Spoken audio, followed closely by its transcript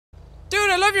Dude,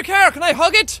 I love your car. Can I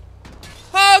hug it?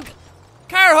 Hug!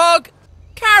 Car hug!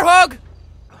 Car hug!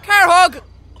 Car hug!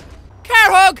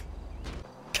 Car hug!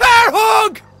 Car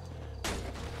hug!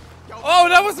 Oh,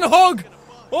 that wasn't a hug!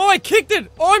 Oh, I kicked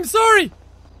it! Oh, I'm sorry!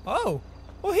 Oh.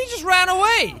 Well, he just ran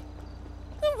away!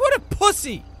 What a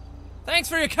pussy! Thanks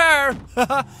for your car!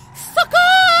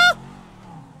 Sucker!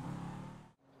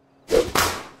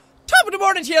 Top of the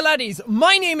morning to you laddies!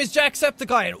 My name is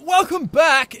Jacksepticeye and welcome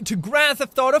back to Grand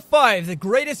Theft Auto 5, the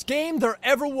greatest game there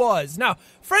ever was. Now,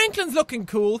 Franklin's looking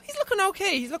cool. He's looking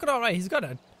okay. He's looking alright. He's got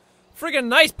a friggin'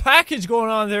 nice package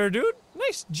going on there, dude.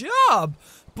 Nice job!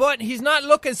 But he's not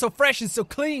looking so fresh and so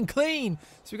clean.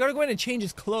 So we gotta go in and change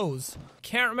his clothes.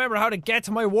 Can't remember how to get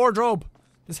to my wardrobe.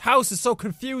 This house is so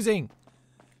confusing.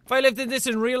 If I lived in this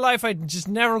in real life, I'd just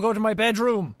never go to my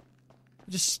bedroom.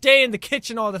 I'd just stay in the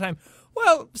kitchen all the time.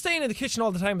 Well, staying in the kitchen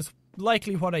all the time is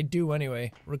likely what I do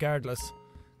anyway, regardless.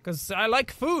 Because I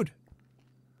like food.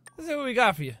 Let's see what we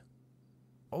got for you.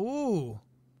 Ooh.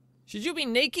 Should you be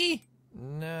naked?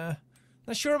 Nah.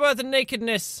 Not sure about the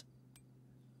nakedness.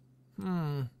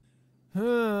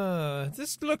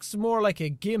 This looks more like a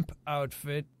gimp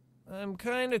outfit. I'm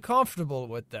kind of comfortable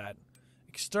with that.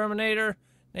 Exterminator,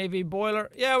 Navy boiler.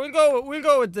 Yeah, we'll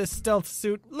go with this stealth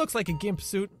suit. Looks like a gimp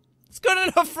suit. It's good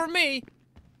enough for me.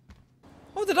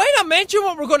 Oh, did I not mention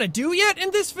what we're gonna do yet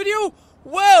in this video?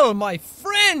 Well, my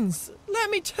friends, let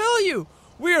me tell you,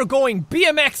 we are going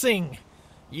BMXing.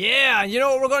 Yeah, you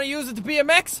know what we're gonna use with the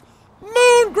BMX?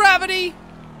 Moon gravity.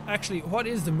 Actually, what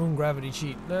is the moon gravity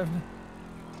cheat?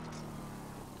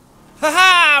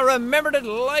 Haha! Remembered it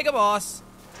like a boss.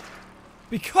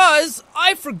 Because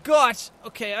I forgot.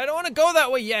 Okay, I don't want to go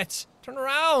that way yet. Turn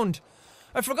around.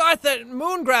 I forgot that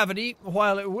moon gravity,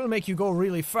 while it will make you go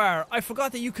really far, I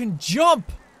forgot that you can jump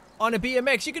on a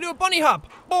BMX. You can do a bunny hop.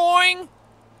 Boing!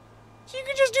 So you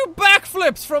can just do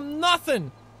backflips from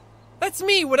nothing. That's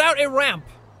me without a ramp.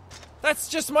 That's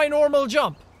just my normal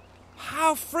jump.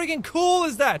 How friggin' cool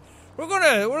is that? We're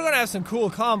gonna have some cool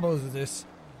combos with this.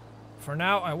 For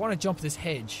now, I want to jump this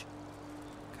hedge.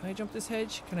 Can I jump this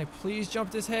hedge? Can I please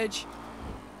jump this hedge?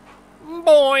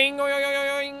 Boing!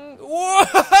 Whoa!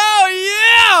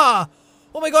 Yeah!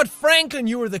 Oh my god, Franklin,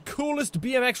 you were the coolest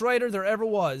BMX rider there ever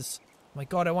was. My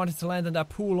god, I wanted to land in that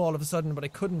pool all of a sudden, but I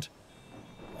couldn't.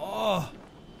 Oh.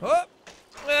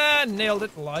 Nailed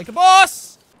it like a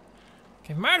boss!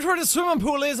 Okay, marked where the swimming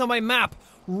pool is on my map,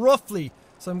 roughly.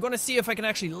 So I'm gonna see if I can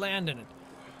actually land in it.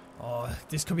 Oh,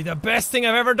 this could be the best thing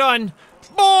I've ever done.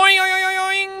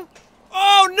 Boing!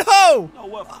 Oh no!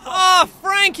 Ah,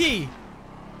 Frankie!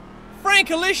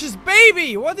 Frankalicious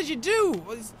baby! What did you do?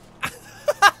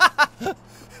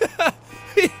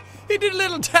 he did a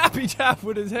little tappy tap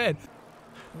with his head.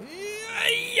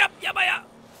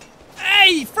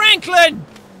 Hey, Franklin!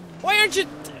 Why aren't you...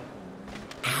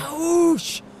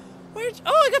 Ouch!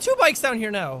 Oh, I got two bikes down here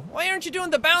now. Why aren't you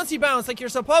doing the bouncy bounce like you're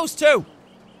supposed to?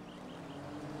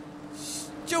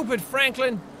 Stupid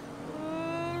Franklin.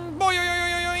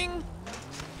 Boing.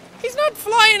 He's not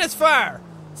flying as far.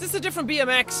 Is this a different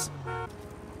BMX?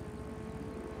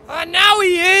 Now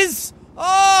he is!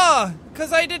 Oh, because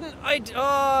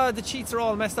the cheats are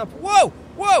all messed up. Whoa!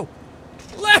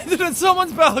 Landed on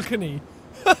someone's balcony.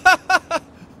 That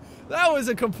was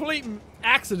a complete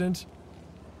accident.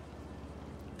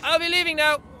 I'll be leaving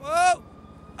now. Whoa!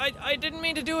 I didn't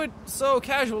mean to do it so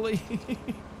casually.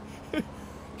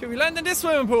 Can we land in this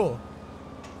swimming pool?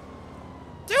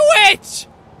 Do it!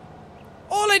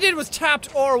 All I did was tapped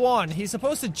R1. He's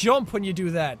supposed to jump when you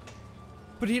do that.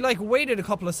 But he like waited a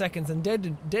couple of seconds and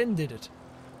then did it.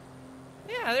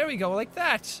 Yeah, there we go, like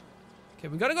that. Okay,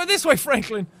 we gotta go this way,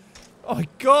 Franklin. Oh my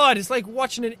god, it's like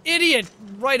watching an idiot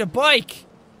ride a bike.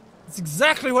 It's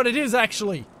exactly what it is,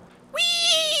 actually.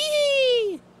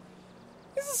 Whee!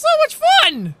 This is so much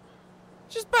fun!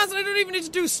 Just bouncing, I don't even need to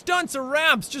do stunts or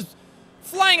ramps, just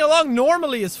flying along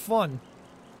normally is fun.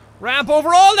 Ramp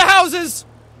over all the houses!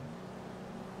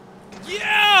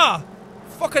 Yeah!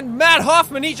 Fucking Matt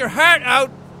Hoffman, eat your heart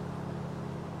out!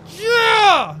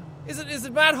 Yeah! Is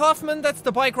it Matt Hoffman that's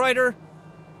the bike rider?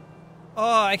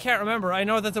 Oh, I can't remember. I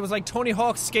know that there was like Tony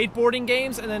Hawk's skateboarding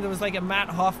games, and then there was like a Matt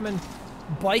Hoffman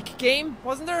bike game,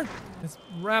 wasn't there? Let's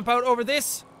ramp out over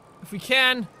this, if we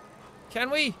can.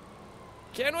 Can we?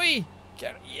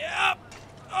 Yeah!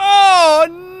 Oh,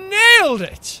 nailed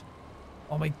it!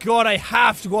 Oh my god, I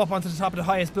have to go up onto the top of the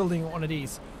highest building in one of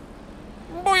these.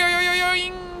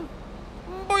 Boing!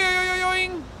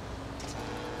 Boing!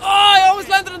 Oh, I almost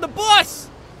landed on the bus!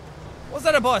 Was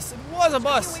that a bus? It was a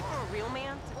bus.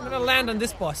 I'm gonna land on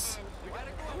this bus.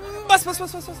 Bus.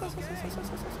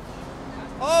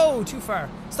 Oh, too far.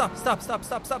 Stop.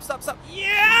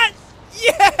 Yes!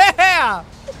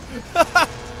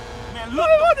 Man, look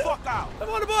the fuck out. I'm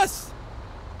on a bus.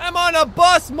 I'm on a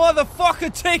bus,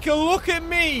 motherfucker. Take a look at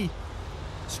me.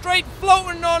 Straight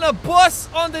floating on a bus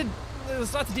on the...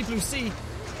 It's not the deep blue sea.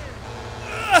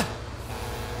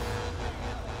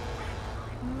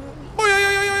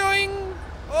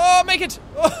 Oh, make it.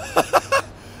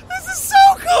 This is so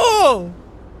cool.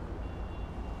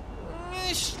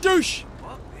 Stoosh.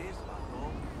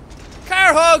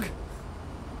 Car hug.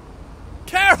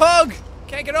 Car hug.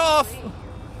 Can't get off.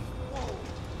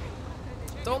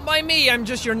 Don't mind me. I'm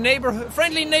just your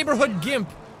friendly neighborhood gimp.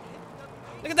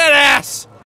 Look at that ass.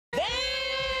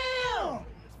 Damn.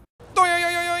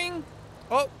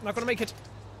 Oh, not gonna make it.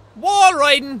 Wall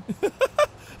riding.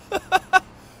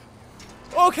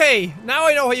 Okay, now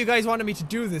I know how you guys wanted me to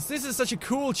do this. This is such a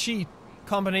cool cheat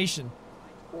combination.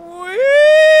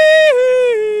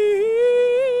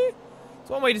 It's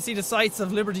one way to see the sights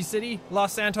of Liberty City.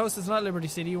 Los Santos is not Liberty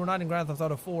City. We're not in Grand Theft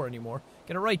Auto 4 anymore.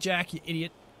 Get it right, Jack, you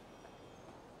idiot.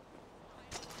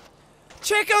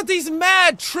 Check out these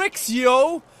mad tricks,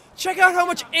 yo! Check out how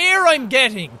much air I'm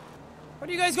getting! What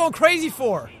are you guys going crazy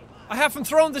for? I haven't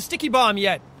thrown the sticky bomb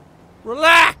yet.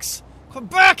 Relax! Come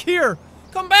back here!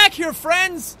 Come back here,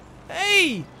 friends!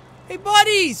 Hey! Hey,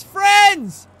 buddies!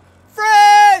 Friends!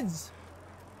 Friends!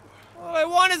 All I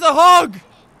want is a hug!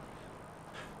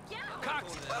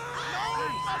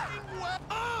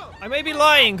 I may be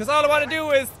lying, because all I want to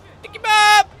do is... Sticky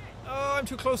bomb! Oh, I'm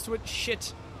too close to it.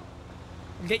 Shit.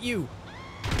 I'll get you.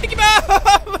 Sticky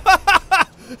bomb!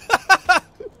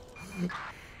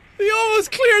 He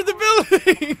almost cleared the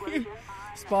building!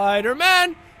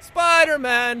 Spider-Man!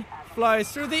 Spider-Man!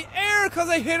 Flies through the air because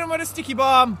I hit him with a sticky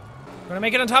bomb. I'm gonna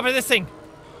make it on top of this thing.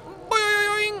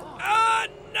 Boing!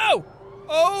 No!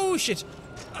 Oh, shit.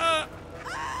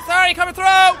 Sorry, coming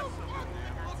through!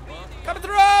 Coming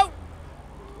through!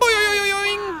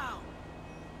 Boing!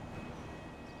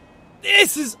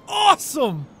 This is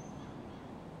awesome!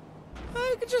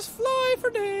 I could just fly for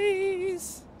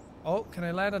days. Oh, can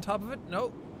I land on top of it?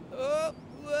 No.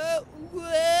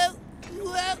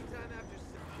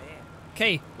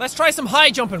 Okay, let's try some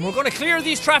high jumping. We're going to clear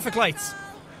these traffic lights.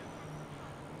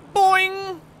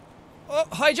 Boing! Oh,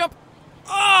 high jump.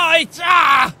 I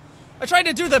tried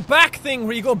to do the back thing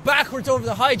where you go backwards over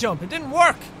the high jump. It didn't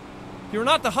work. You're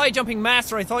not the high jumping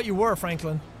master I thought you were,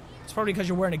 Franklin. It's probably because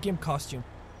you're wearing a gimp costume.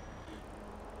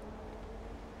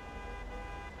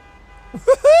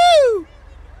 Woohoo!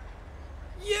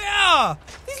 Yeah!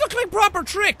 These look like proper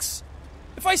tricks.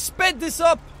 If I sped this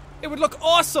up, it would look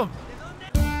awesome.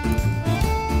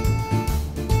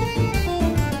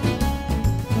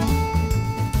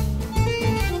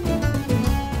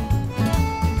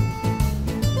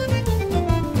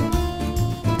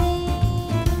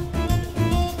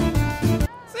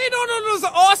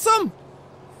 Awesome!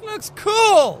 Looks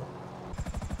cool!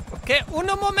 Okay, un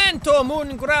momento,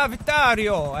 moon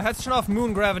gravitario. I had to turn off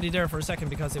moon gravity there for a second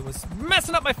because it was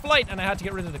messing up my flight and I had to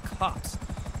get rid of the cops.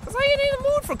 Because I ain't in the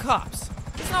mood for cops.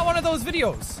 It's not one of those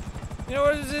videos. You know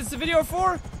what it's the video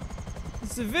for?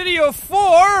 It's the video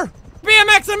for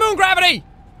BMX and moon gravity!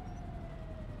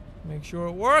 Make sure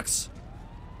it works.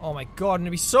 Oh my god, and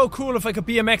it'd be so cool if I could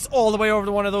BMX all the way over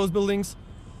to one of those buildings.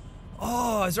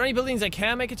 Oh, is there any buildings I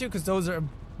can make it to? Because those are...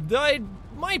 I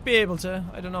might be able to.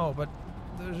 I don't know, but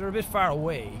they're a bit far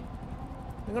away.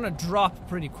 They're gonna drop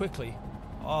pretty quickly.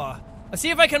 Oh, let's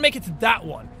see if I can make it to that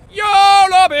one.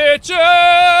 YOLO,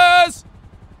 bitches!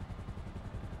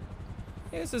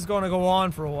 This is gonna go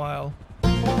on for a while.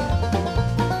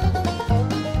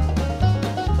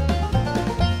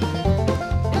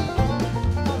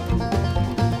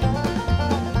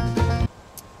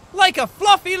 Like a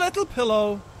fluffy little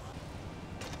pillow.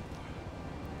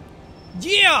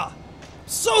 Yeah!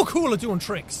 So cool at doing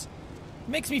tricks.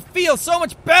 Makes me feel so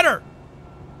much better.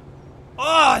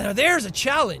 Oh, now there's a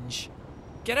challenge.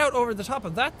 Get out over the top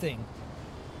of that thing.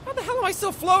 How the hell am I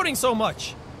still floating so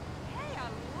much? Hey, I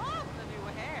love the new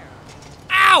hair.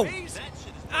 Ow!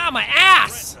 Ah, my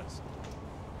ass!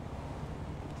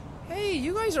 Hey,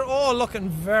 you guys are all looking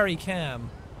very calm.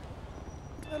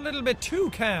 A little bit too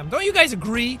calm. Don't you guys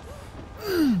agree?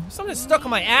 Something's stuck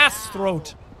in my ass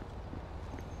throat.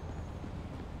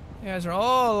 You guys are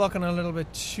all looking a little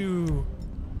bit too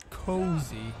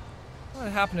cozy. What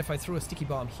would happen if I threw a sticky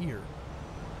bomb here?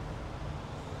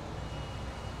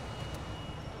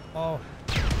 Oh.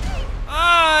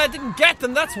 Ah, I didn't get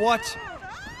them, that's what.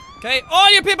 Okay,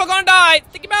 all you people gonna die!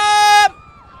 Sticky bomb!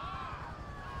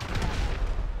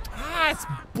 Ah, it's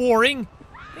boring.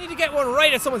 I need to get one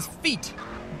right at someone's feet.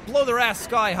 Blow their ass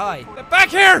sky high. Get back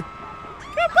here!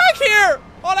 Get back here!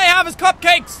 All I have is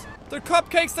cupcakes. They're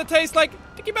cupcakes that taste like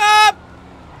sticky bomb!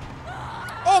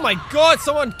 Oh my god,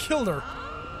 someone killed her.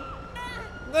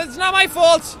 That's not my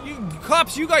fault. You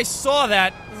cops, you guys saw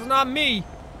that. This is not me.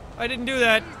 I didn't do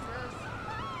that.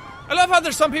 I love how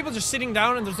there's some people just sitting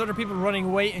down and there's other people running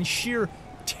away in sheer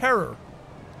terror.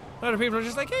 Other people are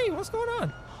just like, hey, what's going on?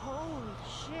 Holy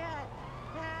shit.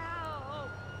 Help.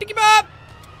 Tiki bop!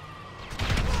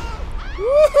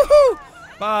 Woohoo!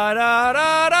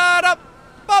 Ba-da-da-da-da!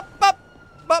 Bop, bop,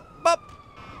 bop, bop.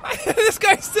 This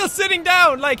guy's still sitting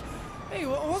down, like, hey,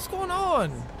 what's going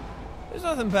on? There's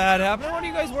nothing bad happening. What are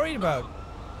you guys worried about?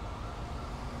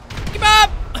 Tiki bop!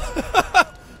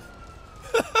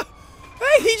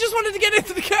 Hey, he just wanted to get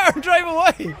into the car and drive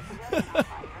away.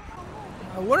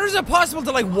 I wonder is it possible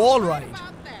to like wall ride?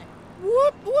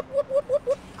 Whoop, whoop, whoop, whoop, whoop,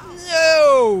 whoop.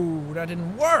 No, that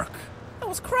didn't work. That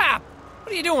was crap.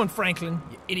 What are you doing, Franklin?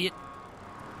 You idiot.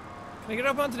 Can I get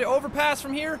up onto the overpass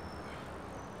from here?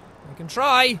 I can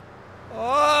try.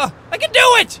 Oh, I can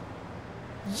do it!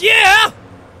 Yeah!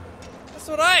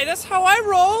 That's how I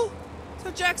roll. That's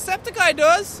what Jacksepticeye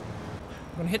does.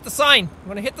 I'm gonna hit the sign. I'm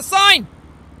gonna hit the sign!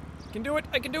 I can do it,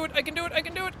 I can do it, I can do it, I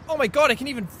can do it. Oh my god, I can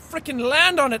even freaking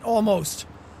land on it almost.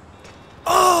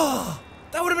 Oh,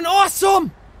 that would have been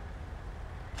awesome!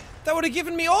 That would have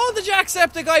given me all the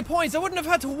Jacksepticeye points. I wouldn't have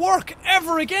had to work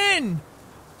ever again.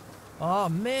 Oh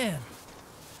man.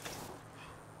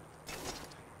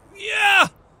 Yeah!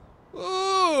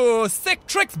 Ooh, sick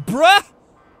tricks, bruh!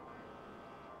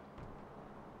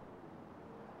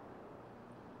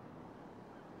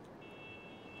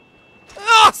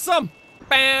 Awesome!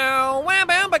 Bow, wow,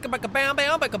 bow, backa, backa, bow,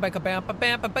 bow, backa, backa, bow, bow,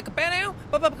 bow, backa, bow,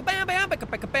 bow, bow, bow, bow, bow, backa,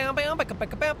 backa, bow, bow, backa,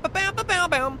 backa, bow, bow, bow, bow, bow,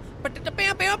 bow,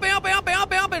 bow, bow,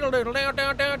 bow, bow,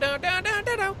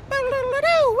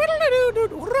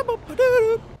 bow,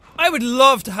 bow, I would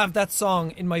love to have that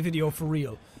song in my video for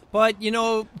real, but you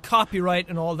know, copyright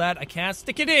and all that, I can't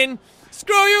stick it in.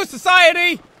 Screw you,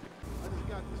 society!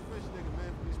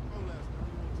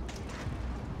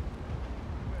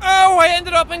 Oh, I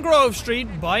ended up in Grove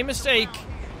Street by mistake.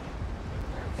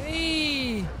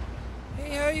 Hey,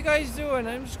 how you guys doing?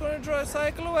 I'm just gonna try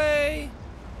cycle away.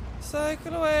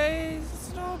 Cycle away.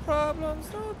 It's no problem.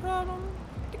 It's no problem.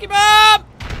 Tiki bop!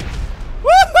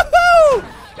 Woohoo!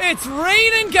 It's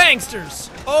raining gangsters.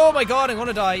 Oh my god, I'm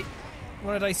gonna die. I'm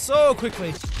gonna die so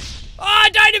quickly. Oh, I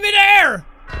died in midair.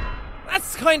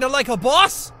 That's kind of like a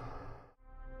boss.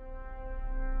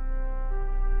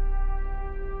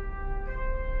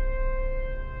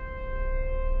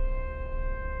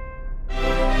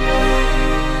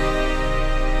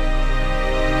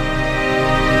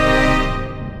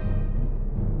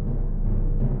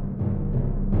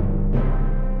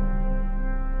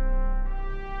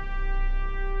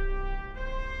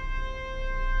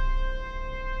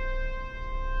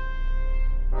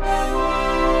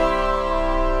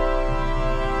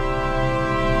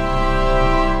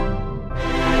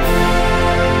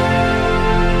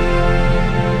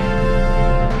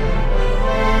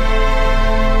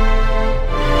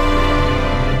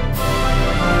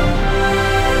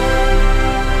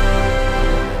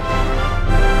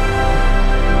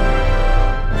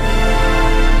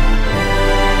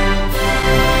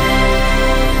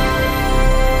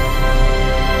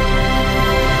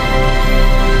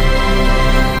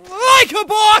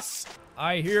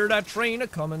 I hear that train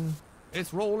a-comin',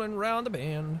 it's rolling round the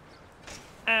bend,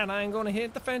 and I'm gonna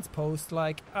hit the fence post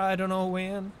like I don't know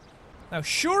when. Now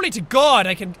surely to God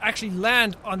I can actually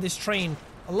land on this train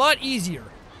a lot easier.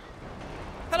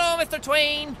 Hello, Mr.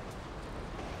 Twain.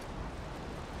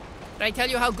 Did I tell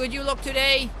you how good you look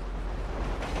today?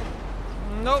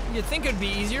 Nope, you'd think it'd be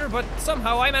easier, but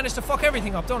somehow I managed to fuck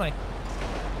everything up, don't I?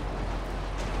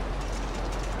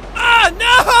 Ah,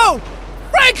 no!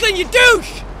 Franklin, you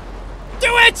douche!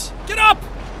 Do it! Get up!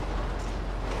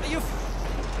 Are you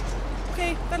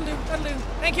okay, that'll do, that'll do.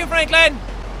 Thank you, Franklin!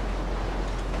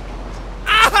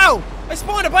 Ow! I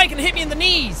spawned a bike and it hit me in the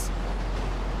knees!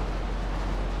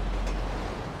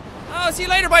 Oh, see you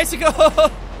later, bicycle!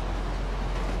 I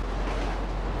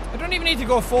don't even need to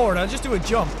go forward, I'll just do a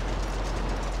jump.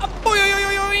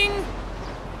 Boing!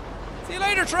 See you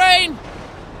later, train!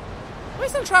 Am I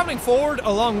still traveling forward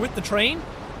along with the train?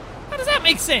 How does that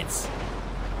make sense?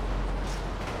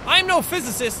 I'm no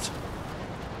physicist,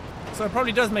 so it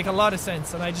probably does make a lot of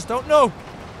sense, and I just don't know.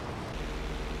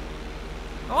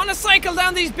 I want to cycle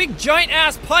down these big giant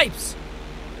ass pipes.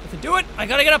 But to do it, I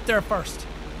gotta get up there first.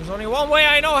 There's only one way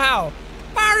I know how.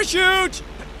 Parachute!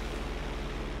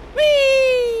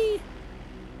 Whee!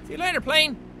 See you later,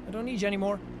 plane. I don't need you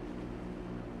anymore.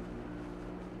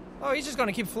 Oh, he's just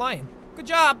gonna keep flying. Good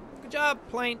job,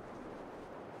 plane.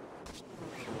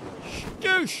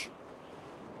 Douche!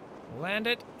 Land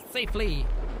it safely.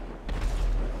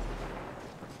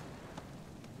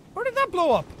 Where did that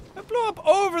blow up? It blew up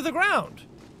over the ground.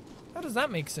 How does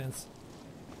that make sense?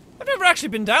 I've never actually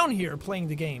been down here playing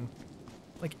the game.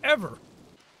 Like, ever.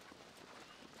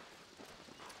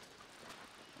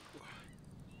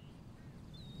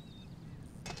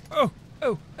 Oh,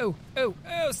 oh, oh, oh,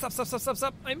 oh, stop, stop, stop, stop,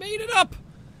 stop. I made it up!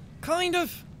 Kind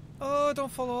of. Oh,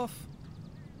 don't fall off.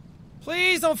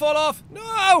 Please don't fall off.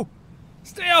 No!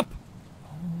 Stay up!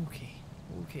 Okay,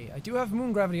 okay. I do have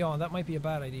moon gravity on. That might be a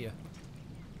bad idea.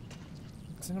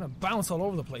 Because I'm gonna bounce all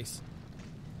over the place.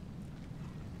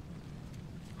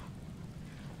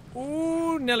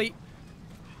 Ooh, Nelly.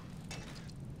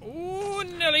 Ooh,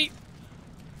 Nelly.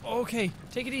 Okay,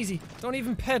 take it easy. Don't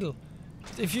even pedal.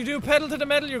 If you do pedal to the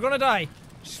metal, you're gonna die.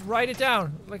 Just write it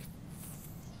down. Like,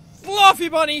 fluffy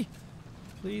bunny.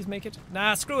 Please make it.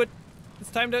 Nah, screw it.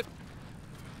 It's time to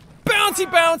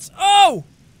bouncy bounce. Oh!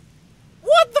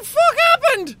 What the fuck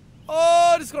happened?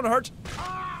 Oh, this is gonna hurt.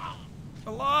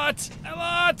 A lot. A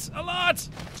lot. A lot.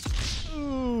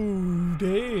 Ooh,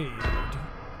 dude.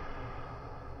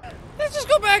 Let's just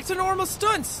go back to normal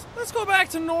stunts. Let's go back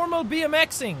to normal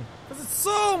BMXing. Because it's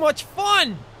so much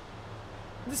fun.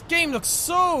 This game looks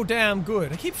so damn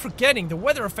good. I keep forgetting the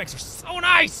weather effects are so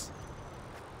nice.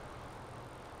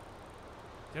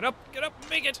 Get up,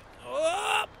 make it.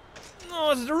 Up.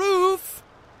 Oh, to the roof.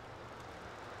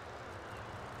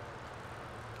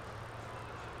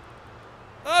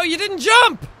 Oh, you didn't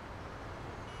jump.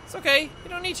 It's okay. You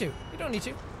don't need to. You don't need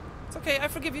to. It's okay. I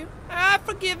forgive you. I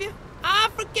forgive you. I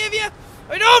forgive you.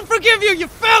 I don't forgive you. You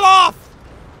fell off.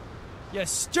 You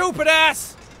stupid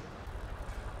ass.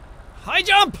 High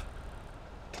jump.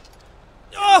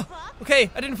 Oh, okay.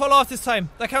 I didn't fall off this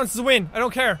time. That counts as a win. I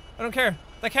don't care. I don't care.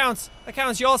 That counts. That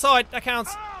counts. You all saw it. That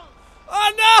counts.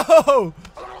 Oh no!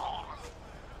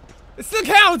 It still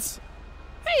counts.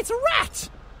 Hey, it's a rat.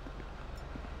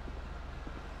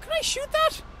 Can I shoot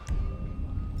that?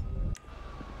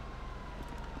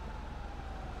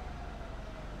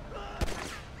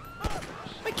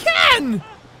 I can!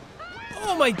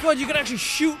 Oh my god, you can actually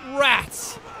shoot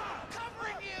rats.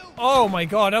 Oh my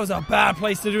god, that was a bad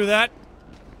place to do that.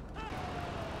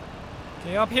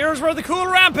 Okay, up here's where the cool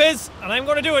ramp is, and I'm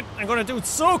gonna do it. I'm gonna do it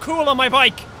so cool on my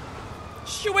bike.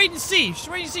 Just wait and see. Just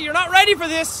wait and see. You're not ready for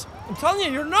this. I'm telling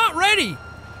you, you're not ready.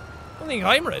 I don't think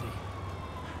I'm ready.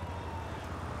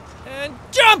 And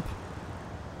jump!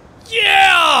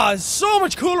 Yeah! So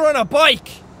much cooler on a bike.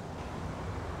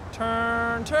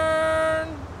 Turn, turn,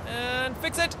 and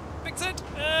fix it,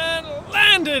 and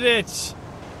landed it.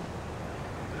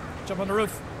 Jump on the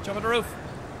roof, jump on the roof,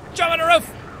 jump on the roof,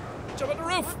 jump on the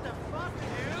roof.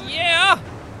 Yeah!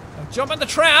 Now jump on the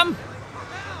tram.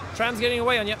 Tram's getting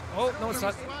away on you. Oh, no, it's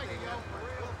not.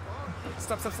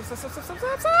 Stop, stop, stop, stop, stop, stop, stop,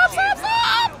 stop, stop, stop,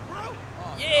 stop!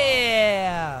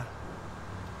 Yeah!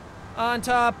 On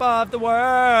top of the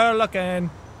world looking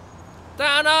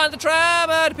down on the tram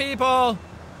at people.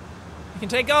 You can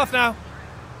take off now.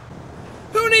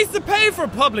 Who needs to pay for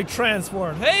public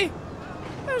transport, hey?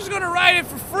 I'm just gonna ride it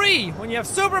for free. When you have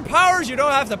superpowers, you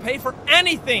don't have to pay for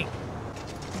anything.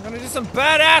 I'm gonna do some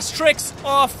badass tricks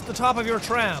off the top of your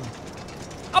tram.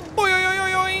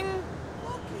 Boing!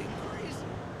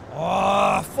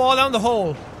 Oh, fall down the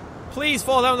hole. Please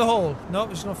fall down the hole. Nope,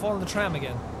 we're just gonna fall in the tram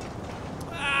again.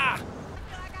 Ah!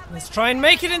 Let's try and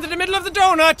make it into the middle of the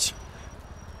donut.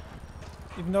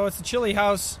 Even though it's a chili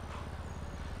house.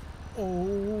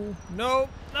 Oh, no,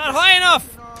 not high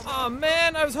enough. Oh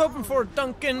man, I was hoping for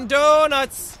Dunkin'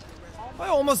 Donuts. I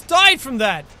almost died from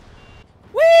that.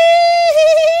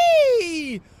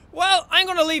 Whee! Well, I'm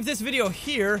gonna leave this video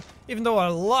here, even though a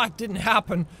lot didn't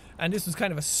happen, and this was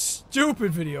kind of a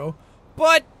stupid video.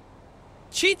 But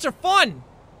cheats are fun,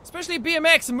 especially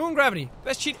BMX and moon gravity.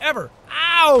 Best cheat ever.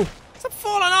 Ow! Stop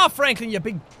falling off, Franklin, you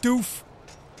big doof.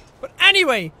 But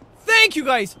anyway, thank you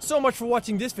guys so much for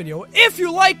watching this video. If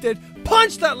you liked it,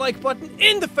 punch that like button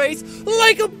in the face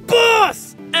like a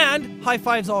boss! And high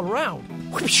fives all around.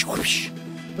 Whoosh, whoosh.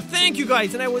 But thank you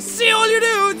guys, and I will see all you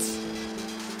dudes in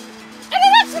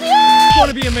the next video! It's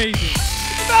gonna be amazing.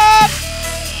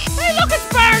 Hey, look, it's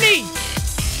Barney!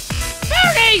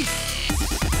 Barney!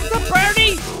 What's up,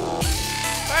 Barney?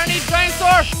 Barney,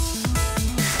 dinosaur!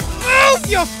 Oh,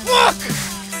 you fuck!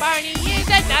 Barney is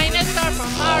a dinosaur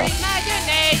from our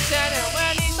imagination, and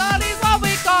when he's on, he's what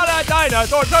we call a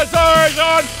dinosaur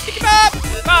sensation! Pick him up!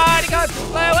 Barney comes to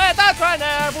play with us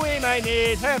whenever we may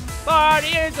need him.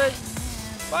 Barney is a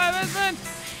fireman,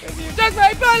 if you just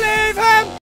may believe him!